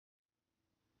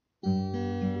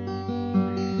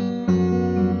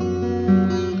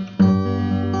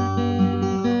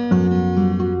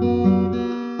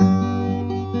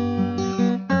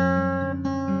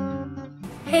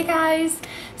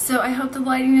So I hope the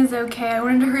lighting is okay. I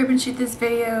wanted to hurry up and shoot this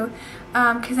video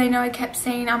because I know I kept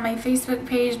saying on my Facebook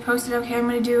page, posted, okay, I'm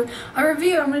going to do a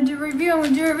review, I'm going to do a review, I'm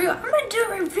going to do a review, I'm going to do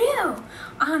a review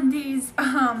on these,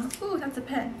 ooh, that's a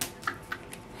pen.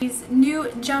 These new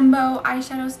jumbo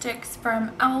eyeshadow sticks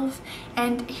from ELF,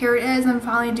 and here it is. I'm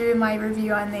finally doing my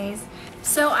review on these.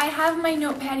 So I have my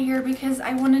notepad here because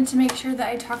I wanted to make sure that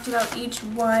I talked about each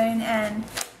one and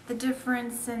the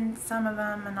difference in some of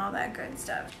them and all that good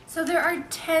stuff. So there are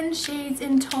 10 shades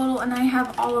in total, and I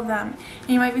have all of them. And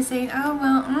you might be saying, oh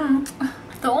well,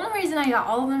 The only reason I got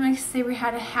all of them is because they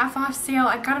had a half off sale.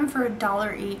 I got them for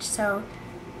 $1 each, so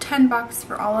 10 bucks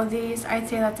for all of these. I'd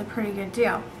say that's a pretty good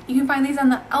deal. You can find these on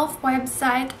the ELF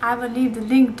website. I will leave the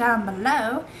link down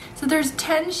below. So there's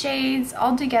 10 shades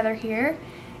all together here,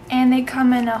 and they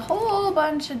come in a whole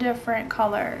bunch of different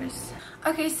colors.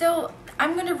 Okay, so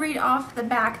I'm going to read off the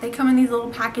back. They come in these little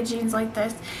packagings like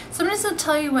this. So I'm just going to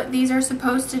tell you what these are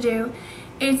supposed to do.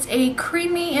 It's a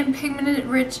creamy and pigmented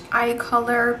rich eye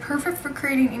color, perfect for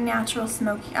creating a natural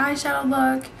smoky eyeshadow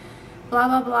look, blah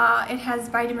blah blah. It has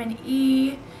vitamin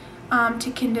E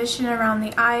to condition around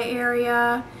the eye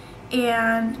area,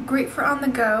 and great for on the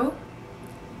go,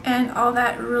 and all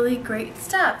that really great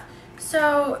stuff.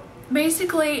 So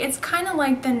basically it's kind of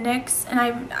like the NYX, and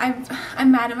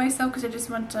I'm mad at myself because I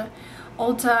just went to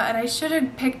Ulta and I should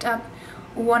have picked up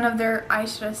one of their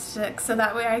eyeshadow sticks so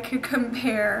that way I could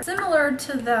compare. Similar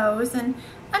to those, and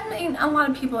I mean a lot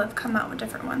of people have come out with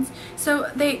different ones.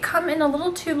 So they come in a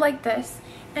little tube like this,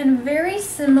 and very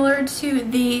similar to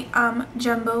the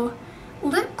jumbo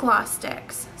lip gloss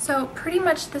sticks. So pretty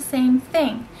much the same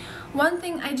thing. One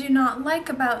thing I do not like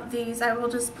about these, I will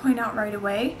just point out right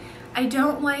away, I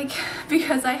don't like,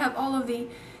 because I have all of the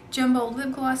jumbo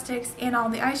lip gloss sticks and all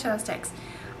the eyeshadow sticks,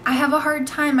 I have a hard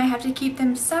time. I have to keep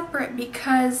them separate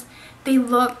because they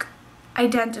look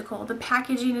identical. The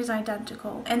packaging is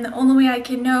identical, and the only way I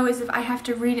can know is if I have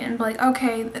to read it and be like,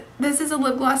 okay, this is a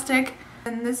lip gloss stick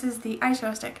and this is the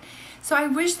eyeshadow stick. So I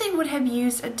wish they would have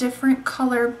used a different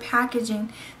color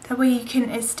packaging. That way you can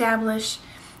establish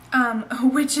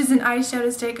which is an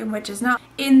eyeshadow stick and which is not.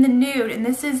 In the nude, and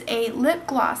this is a lip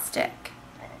gloss stick.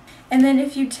 And then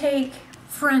if you take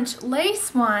French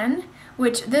lace one,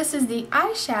 which this is the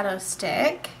eyeshadow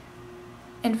stick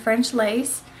in French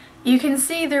lace, you can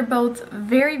see they're both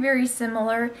very, very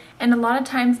similar, and a lot of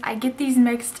times I get these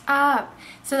mixed up.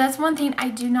 So that's one thing I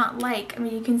do not like. I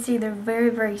mean, you can see they're very,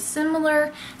 very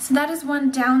similar. So that is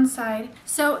one downside.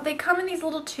 So they come in these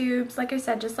little tubes, like I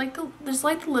said, just like the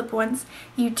lip ones.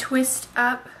 You twist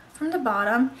up from the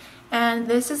bottom, and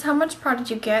this is how much product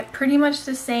you get. Pretty much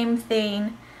the same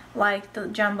thing like the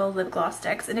jumbo lip gloss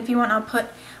sticks. And if you want, I'll put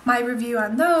my review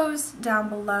on those down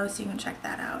below so you can check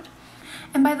that out.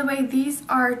 And by the way, these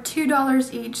are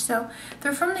 $2 each, so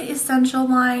they're from the Essential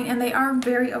line, and they are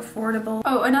very affordable.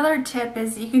 Oh, another tip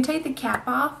is you can take the cap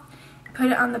off, put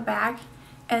it on the back,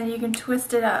 and you can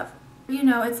twist it up. You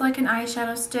know, it's like an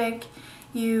eyeshadow stick.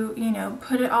 You know,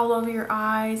 put it all over your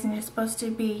eyes, and it's supposed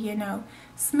to be, you know,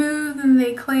 smooth, and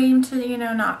they claim to, you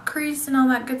know, not crease and all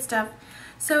that good stuff.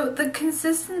 So the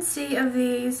consistency of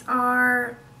these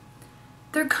are,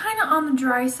 they're kind of on the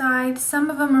dry side.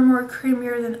 Some of them are more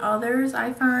creamier than others,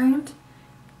 I find.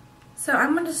 So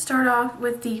I'm going to start off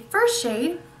with the first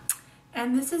shade,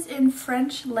 and this is in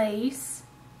French Lace.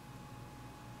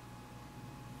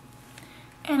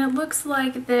 And it looks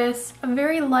like this, a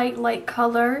very light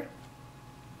color,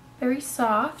 very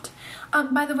soft.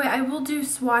 By the way, I will do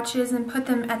swatches and put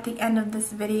them at the end of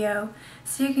this video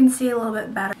so you can see a little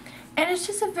bit better. And it's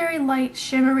just a very light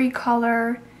shimmery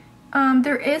color.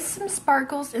 There is some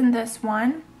sparkles in this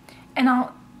one, and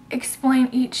I'll explain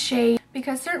each shade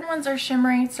because certain ones are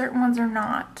shimmery, certain ones are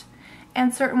not,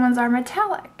 and certain ones are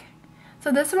metallic.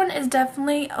 So this one is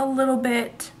definitely a little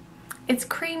bit, it's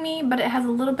creamy, but it has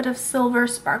a little bit of silver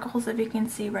sparkles, if you can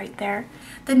see right there.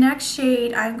 The next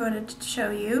shade I'm going to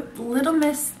show you, Little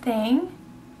Miss Thing.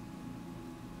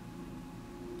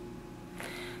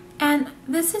 And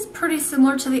this is pretty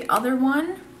similar to the other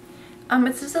one.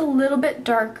 It's just a little bit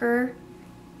darker.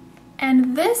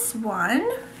 And this one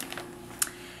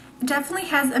definitely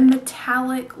has a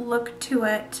metallic look to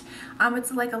it.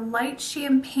 It's like a light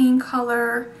champagne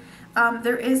color.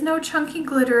 There is no chunky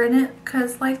glitter in it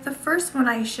because like the first one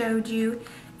I showed you,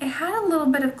 it had a little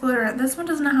bit of glitter in it. This one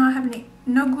doesn't have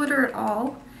no glitter at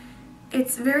all.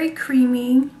 It's very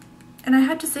creamy. And I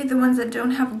have to say the ones that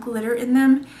don't have glitter in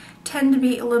them tend to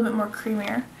be a little bit more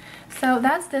creamier. So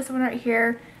that's this one right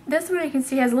here. This one you can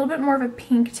see has a little bit more of a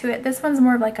pink to it. This one's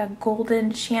more of like a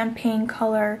golden champagne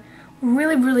color.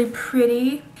 Really, really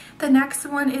pretty. The next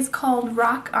one is called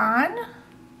Rock On.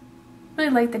 Really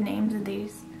like the names of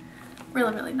these.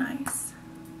 Really, really nice.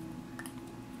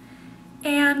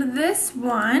 And this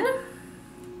one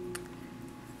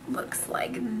looks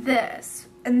like this.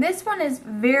 And this one is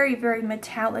very, very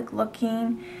metallic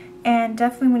looking, and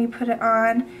definitely when you put it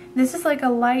on, this is like a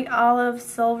light olive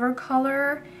silver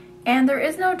color, and there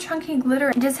is no chunky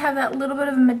glitter. You just have that little bit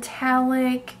of a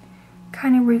metallic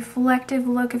kind of reflective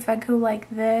look. If I go like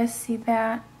this, see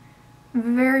that?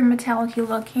 Very metallic-y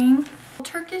looking.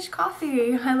 Turkish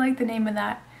coffee, I like the name of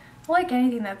that. I like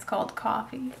anything that's called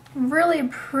coffee. Really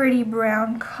pretty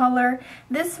brown color.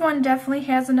 This one definitely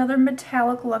has another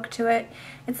metallic look to it.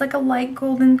 It's like a light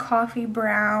golden coffee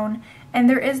brown, and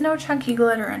there is no chunky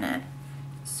glitter in it.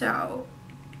 So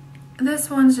this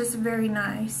one's just very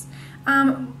nice.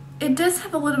 It does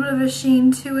have a little bit of a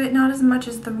sheen to it, not as much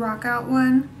as the Rock Out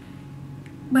one,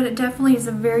 but it definitely is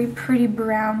a very pretty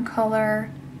brown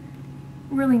color.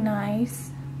 Really nice.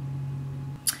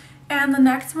 And the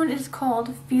next one is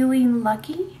called Feeling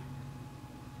Lucky.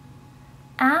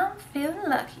 I'm feeling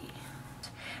lucky.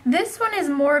 This one is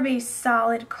more of a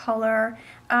solid color,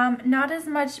 not as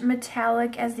much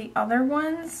metallic as the other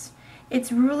ones.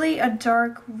 It's really a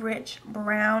dark, rich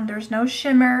brown. There's no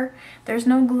shimmer, there's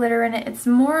no glitter in it. It's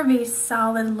more of a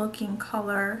solid looking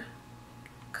color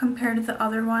compared to the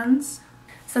other ones.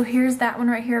 So here's that one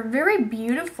right here. Very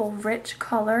beautiful, rich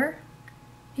color.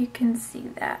 You can see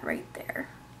that right there.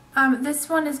 This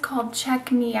one is called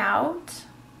Check Me Out.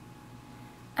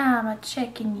 I'm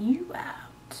a-checking you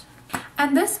out.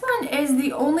 And this one is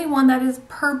the only one that is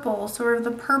purple, sort of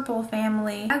the purple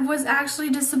family. I was actually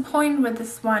disappointed with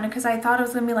this one because I thought it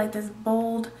was going to be like this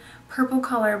bold purple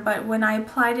color, but when I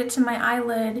applied it to my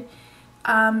eyelid,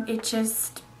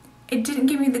 it didn't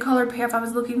give me the color payoff I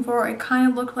was looking for. It kind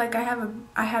of looked like I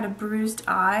had a bruised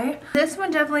eye. This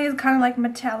one definitely is kind of like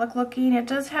metallic looking. It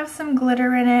does have some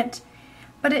glitter in it,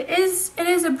 but it is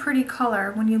a pretty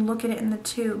color when you look at it in the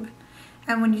tube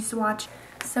and when you swatch.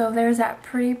 So there's that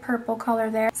pretty purple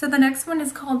color there. So the next one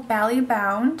is called Bally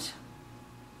Bound.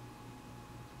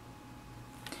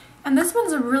 And this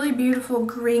one's a really beautiful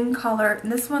green color.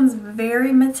 And this one's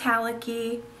very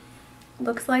metallic-y.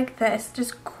 Looks like this.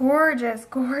 Just gorgeous,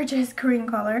 gorgeous green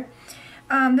color.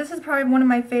 This is probably one of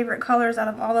my favorite colors out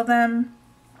of all of them.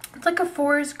 It's like a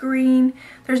forest green.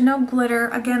 There's no glitter.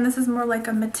 Again, this is more like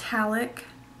a metallic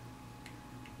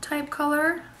type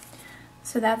color.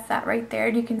 So that's that right there.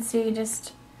 You can see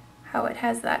just how it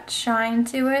has that shine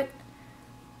to it.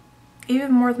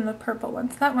 Even more than the purple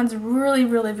one. So that one's really,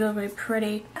 really, really, really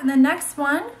pretty. And the next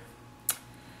one,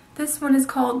 this one is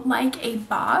called Like a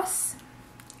Boss.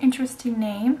 Interesting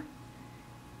name.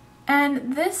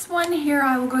 And this one here,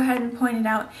 I will go ahead and point it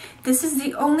out. This is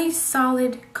the only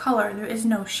solid color. There is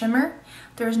no shimmer.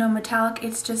 There is no metallic.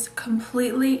 It's just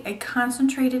completely a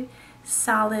concentrated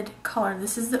solid color.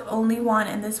 This is the only one,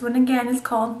 and this one again is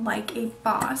called Like a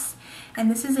Boss. And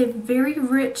this is a very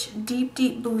rich, deep,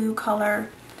 deep blue color.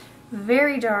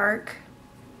 Very dark.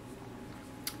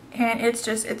 And it's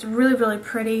really, really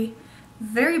pretty.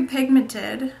 Very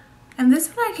pigmented. And this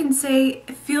one I can say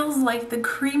feels like the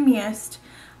creamiest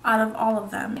out of all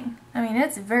of them. I mean,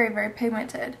 it's very, very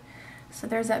pigmented. So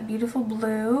there's that beautiful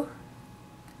blue,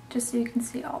 just so you can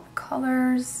see all the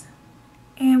colors.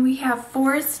 And we have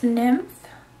Forest Nymph.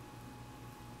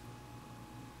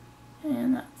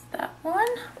 And that's that one.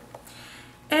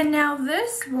 And now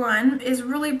this one is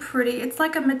really pretty. It's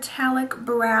like a metallic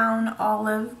brown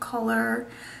olive color,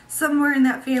 somewhere in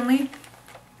that family.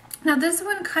 Now this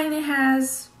one kind of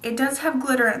has, it does have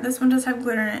glitter in it. This one does have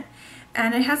glitter in it.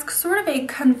 And it has sort of a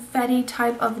confetti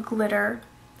type of glitter.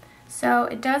 So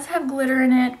it does have glitter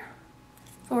in it,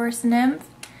 Forest Nymph.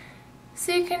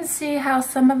 So you can see how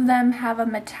some of them have a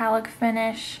metallic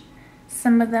finish.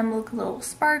 Some of them look a little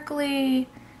sparkly.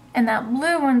 And that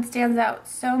blue one stands out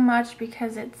so much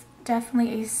because it's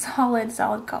definitely a solid,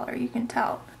 solid color, you can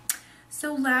tell.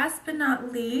 So last but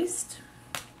not least,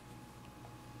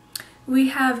 we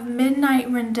have Midnight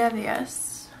Rendezvous.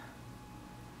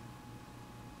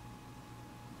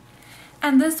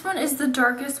 And this one is the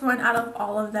darkest one out of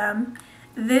all of them.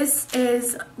 This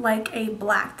is like a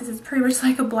black. This is pretty much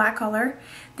like a black color.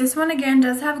 This one again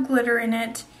does have glitter in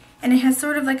it, and it has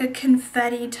sort of like a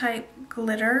confetti type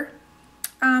glitter.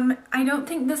 I don't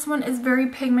think this one is very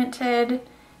pigmented.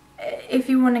 If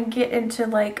you want to get into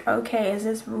like, okay, is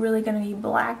this really going to be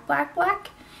black, black,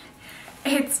 black?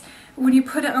 It's, when you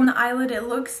put it on the eyelid, it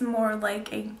looks more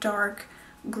like a dark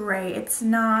gray. It's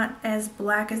not as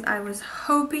black as I was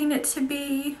hoping it to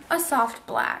be. A soft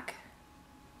black.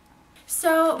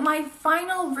 So my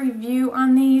final review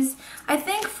on these, I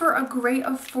think for a great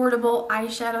affordable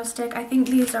eyeshadow stick, I think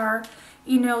these are,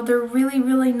 you know, they're really,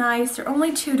 really nice. They're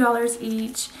only $2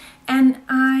 each. And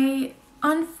I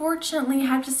unfortunately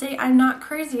have to say I'm not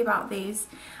crazy about these.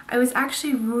 I was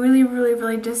actually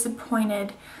really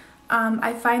disappointed.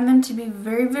 I find them to be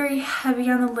very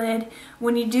heavy on the lid.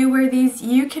 When you do wear these,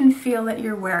 you can feel that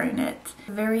you're wearing it.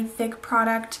 Very thick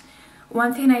product.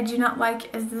 One thing I do not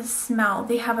like is the smell.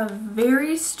 They have a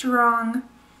very strong,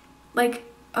 like,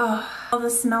 the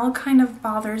smell kind of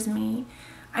bothers me.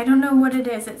 I don't know what it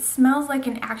is. It smells like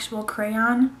an actual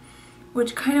crayon,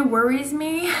 which kind of worries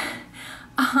me.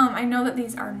 I know that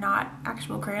these are not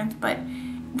actual crayons, but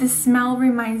the smell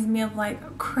reminds me of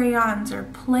like crayons or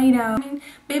Play-Doh. I mean,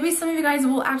 maybe some of you guys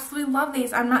will absolutely love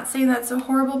these. I'm not saying that's a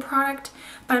horrible product,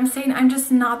 but I'm saying I'm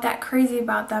just not that crazy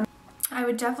about them. I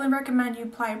would definitely recommend you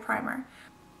apply a primer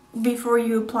before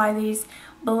you apply these.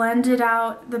 Blend it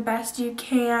out the best you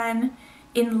can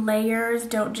in layers.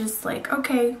 Don't just like,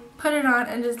 okay, put it on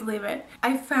and just leave it.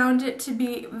 I found it to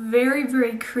be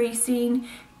very creasing.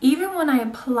 Even when I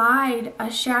applied a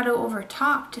shadow over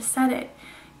top to set it,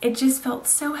 it just felt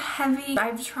so heavy.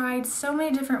 I've tried so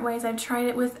many different ways. I've tried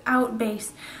it without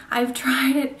base. I've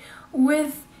tried it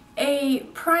with a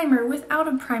primer, without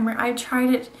a primer. I've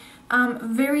tried it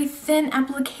very thin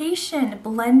application,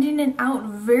 blending it out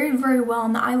very well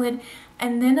on the eyelid,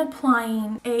 and then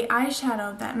applying a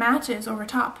eyeshadow that matches over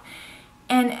top.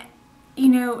 And you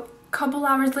know, a couple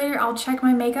hours later I'll check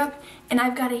my makeup and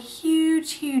I've got a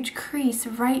huge crease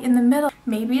right in the middle.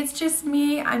 Maybe it's just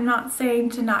me. I'm not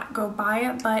saying to not go buy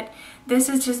it, but this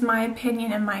is just my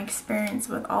opinion and my experience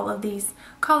with all of these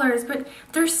colors. But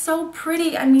they're so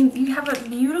pretty. I mean, you have a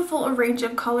beautiful range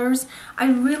of colors. I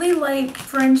really like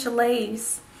French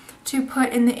lace to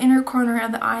put in the inner corner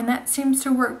of the eye, and that seems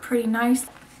to work pretty nice.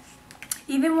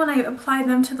 Even when I apply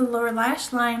them to the lower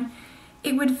lash line,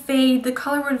 it would fade, the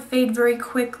color would fade very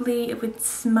quickly, it would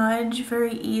smudge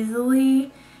very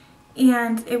easily,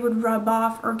 and it would rub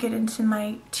off or get into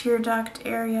my tear duct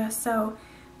area. So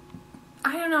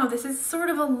I don't know, this is sort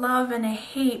of a love and a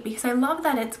hate, because I love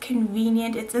that it's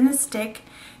convenient, it's in a stick,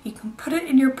 you can put it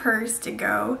in your purse to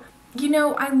go. You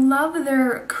know, I love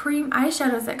their cream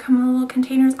eyeshadows that come in little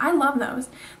containers. I love those.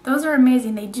 Those are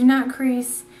amazing. They do not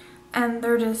crease, and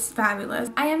they're just fabulous.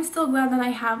 I am still glad that I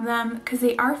have them because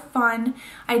they are fun.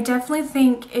 I definitely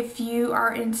think if you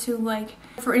are into, like,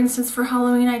 for instance, for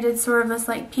Halloween I did sort of this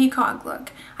like peacock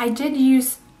look. I did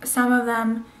use some of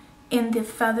them in the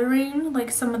feathering,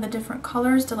 like some of the different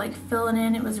colors to like fill it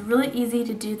in. It was really easy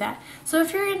to do that. So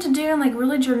if you're into doing like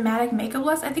really dramatic makeup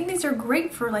looks, I think these are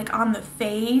great for like on the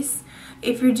face.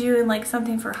 If you're doing like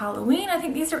something for Halloween, I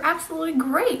think these are absolutely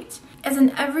great. As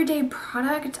an everyday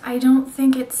product, I don't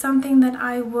think it's something that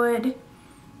I would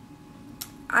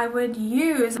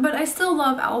use, but I still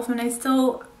love ELF and I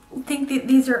still think that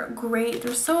these are great.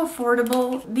 They're so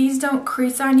affordable. These don't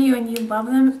crease on you and you love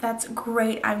them. That's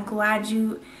great. I'm glad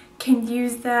you can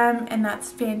use them and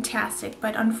that's fantastic,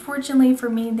 but unfortunately for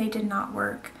me they did not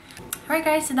work. Alright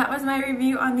guys, so that was my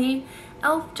review on the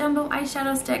ELF Jumbo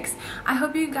Eyeshadow Sticks. I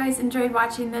hope you guys enjoyed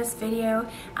watching this video.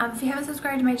 If you haven't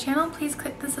subscribed to my channel, please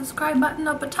click the subscribe button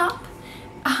up atop.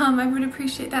 I would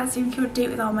appreciate that so you can keep up to date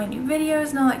with all my new videos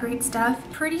and all that great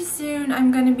stuff. Pretty soon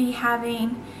I'm going to be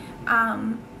having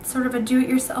sort of a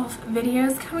do-it-yourself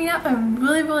videos coming up. I'm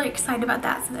really excited about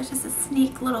that, so that's just a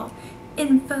sneak little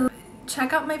info.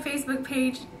 Check out my Facebook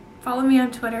page. Follow me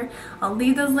on Twitter. I'll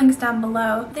leave those links down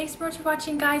below. Thanks so much for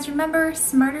watching, guys. Remember,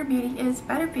 smarter beauty is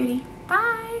better beauty.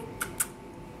 Bye!